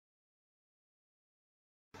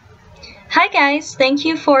Hi guys, thank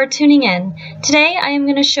you for tuning in. Today I am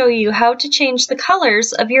going to show you how to change the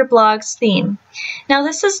colors of your blog's theme. Now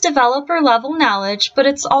this is developer level knowledge, but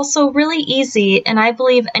it's also really easy and I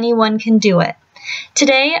believe anyone can do it.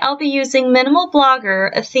 Today I'll be using Minimal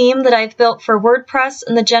Blogger, a theme that I've built for WordPress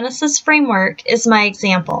and the Genesis framework, as my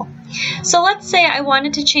example. So let's say I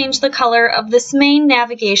wanted to change the color of this main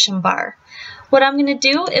navigation bar. What I'm going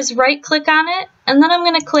to do is right click on it and then I'm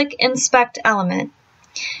going to click Inspect Element.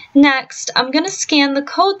 Next, I'm going to scan the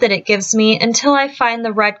code that it gives me until I find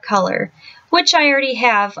the red color, which I already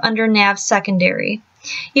have under Nav Secondary.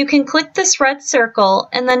 You can click this red circle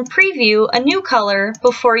and then preview a new color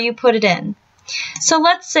before you put it in. So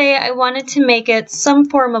let's say I wanted to make it some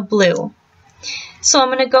form of blue. So I'm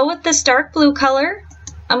going to go with this dark blue color,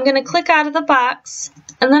 I'm going to click out of the box,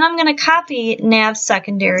 and then I'm going to copy Nav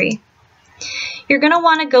Secondary. You're going to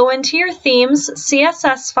want to go into your theme's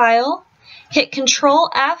CSS file, hit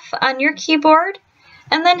Control F on your keyboard,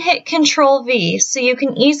 and then hit Control V so you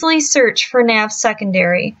can easily search for Nav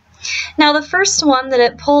Secondary. Now the first one that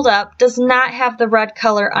it pulled up does not have the red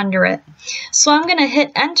color under it, so I'm going to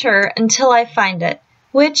hit Enter until I find it,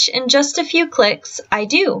 which in just a few clicks I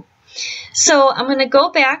do. So I'm going to go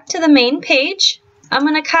back to the main page, I'm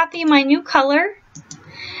going to copy my new color,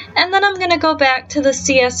 and then I'm going to go back to the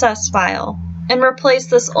CSS file and replace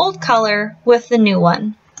this old color with the new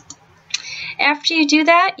one. After you do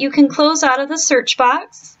that, you can close out of the search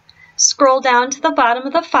box, scroll down to the bottom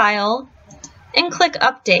of the file, and click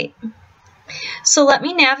Update. So let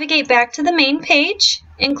me navigate back to the main page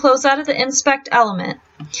and close out of the Inspect Element.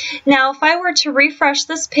 Now if I were to refresh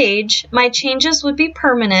this page, my changes would be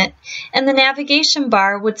permanent and the navigation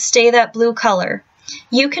bar would stay that blue color.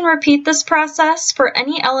 You can repeat this process for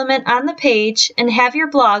any element on the page and have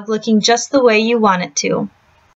your blog looking just the way you want it to.